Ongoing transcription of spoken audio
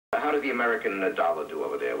How did the American dollar do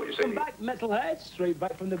over there, would you say? Come back, metalhead, straight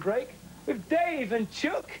back from the break, with Dave and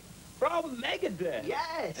Chuck from Megadeth.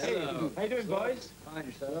 Yes! Hello. How you doing, boys? Fine,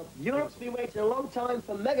 yourself. Europe's been waiting a long time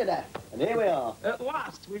for Megadeth, and here we are. At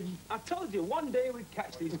last, I told you, one day we'd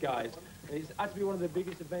catch these guys. It's had to be one of the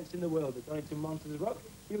biggest events in the world, the Donington Monsters Rock.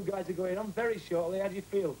 You guys are going on very shortly. How do you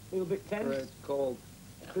feel? A little bit tense? It's cold.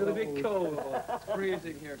 Feel a bit cold. It's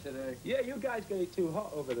freezing here today. Yeah, you guys get it too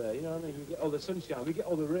hot over there, you know what I mean? You get all the sunshine, we get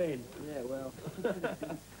all the rain. Yeah, well,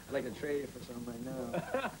 I'd like to trade you for some right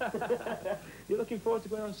now. You looking forward to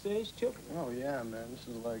going on stage, Chuck? Oh, yeah, man. This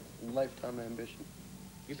is like a lifetime ambition.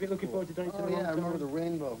 You've been looking forward to Donington? Oh, yeah, I remember the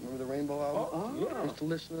Rainbow. Remember the Rainbow album? Oh, yeah. I used to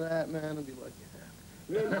listen to that, man, and be like,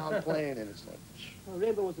 yeah. Now I'm playing it, it's like... Well,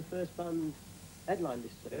 Rainbow was the first band headline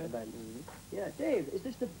this event. Yeah, Dave, is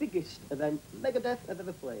this the biggest event Megadeth have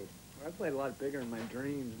ever played? Well, I played a lot bigger in my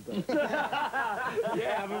dreams, but...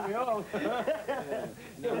 Yeah, haven't we all? Yeah.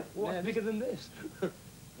 No, what's bigger than this?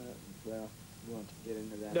 Well, we won't get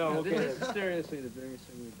into that. No, okay. This is seriously the biggest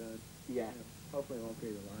thing we've done. Yeah. Hopefully it won't be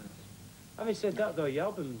the last. Having said that, though, your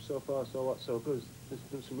album so far, so good. There's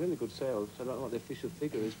been some really good sales. I don't know what the official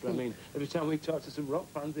figure is, but I mean, every time we talk to some rock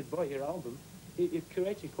fans, they buy your album. You've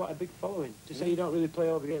created quite a big following. To say you don't really play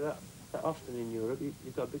over here that often in Europe,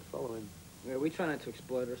 you've got a big following. Yeah, we try not to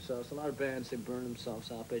exploit ourselves. A lot of bands, they burn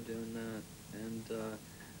themselves out by doing that. And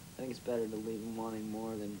I think it's better to leave them wanting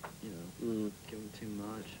more than, you know, give them too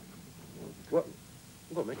much.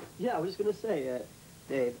 What, mate? Yeah, I was just going to say,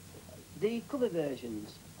 Dave, the cover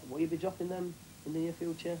versions, will you be dropping them in the near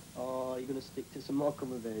future? Or are you going to stick to some more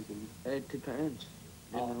cover versions? It depends,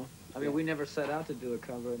 you know. I mean, we never set out to do a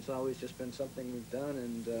cover. It's always just been something we've done,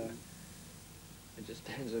 and it just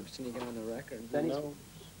ends up sneaking on the record. Then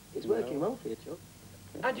it's working well for you, Chuck.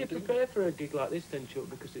 How do you prepare for a gig like this then, Chuck?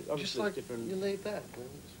 Because it's obviously Just like different. you laid back,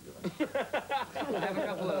 man. Have a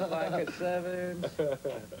couple of vodka 7s. Look out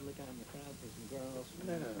in the crowd for some girls.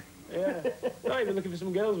 Yeah. No, you've been looking for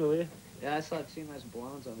some girls, will you? Yeah, I saw two nice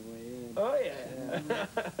blondes on the way in. Oh, yeah.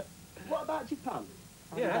 What about Japan?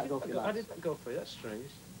 How did that go for you? That's strange.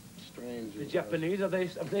 Strange. The Japanese, have they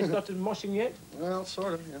started moshing yet? Well,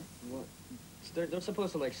 sort of, yeah. Well, they're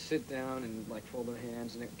supposed to like sit down and like fold their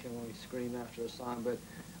hands and it can only scream after a song, but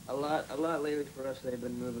a lot lately for us they've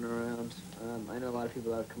been moving around. I know a lot of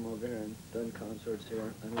people that have come over here and done concerts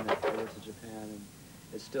here. I mean, I've been to Japan and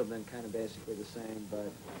it's still been kind of basically the same,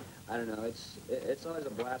 but I don't know. It's always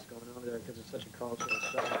a blast going over there because it's such a cultural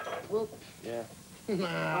shock. Well, yeah.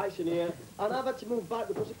 Hi, Shania. And I've had to move back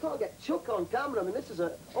because I can't get Chuck on camera. I mean, this is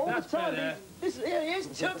all the time. Here he is,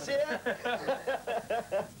 Chuck's here.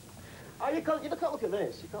 Oh, you can't look at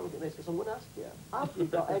this. You can't look at this because I'm going to ask you. Have you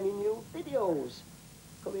got any new videos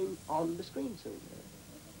coming on the screen soon?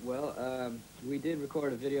 Well, we did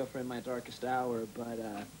record a video for In My Darkest Hour, but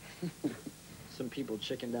some people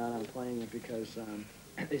chickened out on playing it because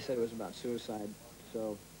they said it was about suicide,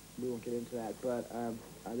 so we won't get into that. But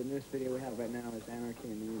the newest video we have right now is Anarchy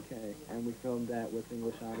in the UK, and we filmed that with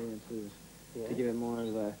English audiences to give it more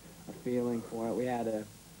of a feeling for it. We had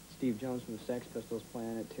Steve Jones from the Sex Pistols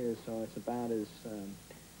playing it too, so it's about as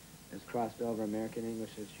crossed over American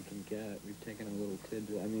English as you can get. We've taken a little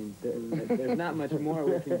tidbit. I mean, there's not much more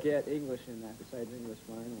we can get English in that besides English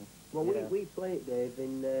vinyl. Well, we play it, Dave,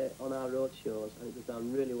 on our road shows, and it was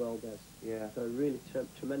done really well, Des. Yeah. So a really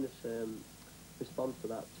tremendous response to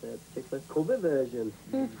that particular cover version.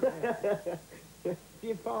 Do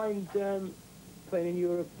you find playing in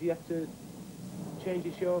Europe, do you have to change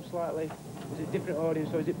your show slightly? Is it a different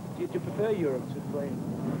audience, or do you prefer Europe to playing?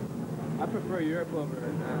 I prefer Europe over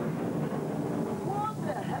What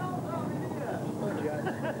the hell are we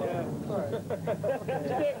here?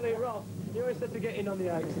 Particularly Ross. You always said to get in on the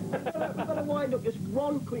ice. We've got to wind up. Just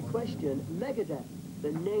one quick question. Megadeth,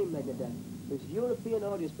 the name Megadeth. There's European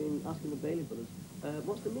audience been asking the Behler brothers,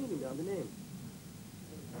 what's the meaning behind the name?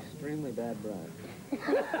 extremely bad breath.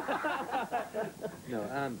 No,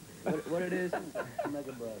 what it is?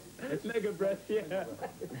 Mega breath. It's mega breath, yeah.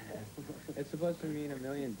 It's supposed to mean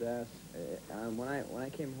 1,000,000 deaths. When I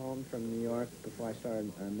came home from New York before I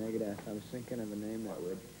started Megadeth, I was thinking of a name that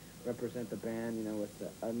would represent the band, you know, with the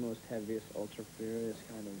utmost heaviest, ultra furious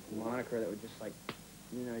kind of moniker that would just like,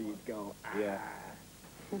 you know, you'd go, ah. Yeah.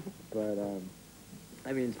 But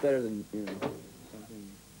I mean, it's better than, you know, something.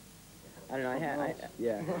 I don't know.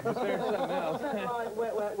 Yeah. It's better than something else.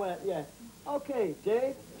 Right, wait, yeah. Okay,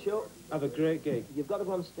 Dave, Chuck. Have a great gig. You've got to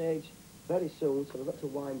go on stage very soon, so we've got to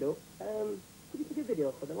wind up. Could you put a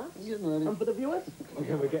video for the lads? And for the viewers?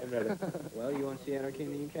 Okay, we're getting ready. Well, you want to see Anarchy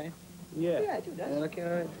in the UK? Yeah. Yeah, do that. Okay, all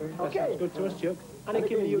right. That sounds good to us, Chuck.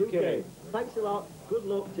 Anarchy in the UK. Thanks a lot. Good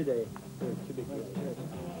luck today. Good. Should be good.